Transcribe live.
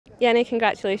Jenny,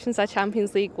 congratulations, a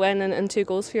Champions League win and 2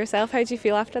 goals for yourself. How do you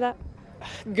feel after that?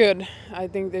 Good. I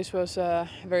think this was a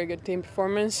very good team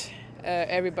performance.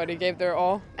 Everybody gave their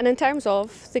all. And in terms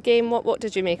of the game, what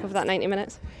did you make of that 90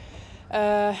 minutes?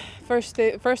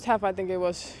 First half, I think it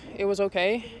was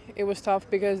okay. It was tough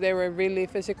because they were really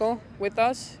physical with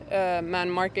us, man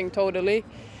marking totally.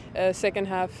 Second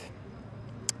half,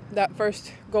 that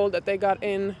first goal that they got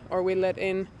in, or we let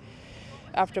in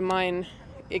after mine,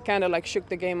 it kind of like shook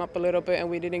the game up a little bit and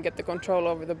we didn't get the control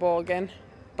over the ball again.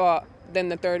 But then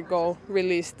the third goal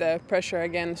released the pressure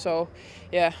again. So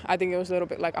yeah, I think it was a little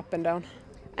bit like up and down.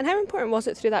 And how important was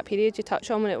it through that period you touched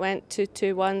on when it went to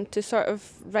 2-1 to sort of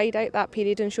ride out that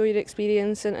period and show your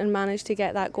experience and manage to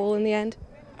get that goal in the end?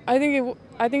 I think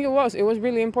it was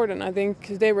really important. I think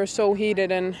because they were so heated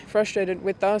and frustrated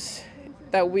with us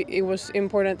that it was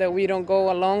important that we don't go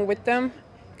along with them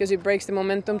because it breaks the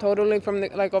momentum totally from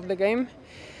of the game.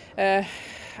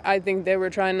 I think they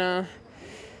were trying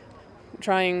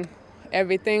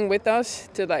everything with us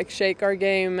to like shake our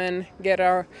game and get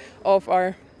off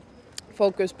our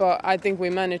focus, but I think we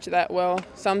managed that well.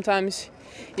 Sometimes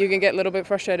you can get a little bit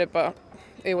frustrated, but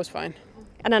it was fine.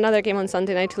 And another game on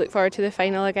Sunday night to look forward to, the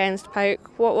final against PAOK.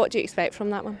 What do you expect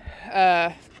from that one?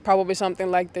 Probably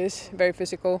something like this, very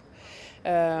physical.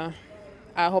 I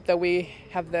hope that we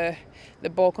have the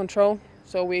ball control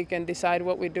so we can decide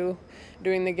what we do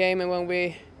during the game and when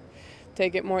we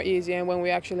take it more easy and when we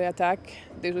actually attack.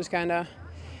 This was kind of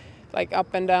like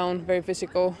up and down, very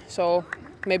physical, so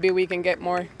maybe we can get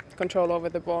more control over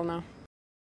the ball now.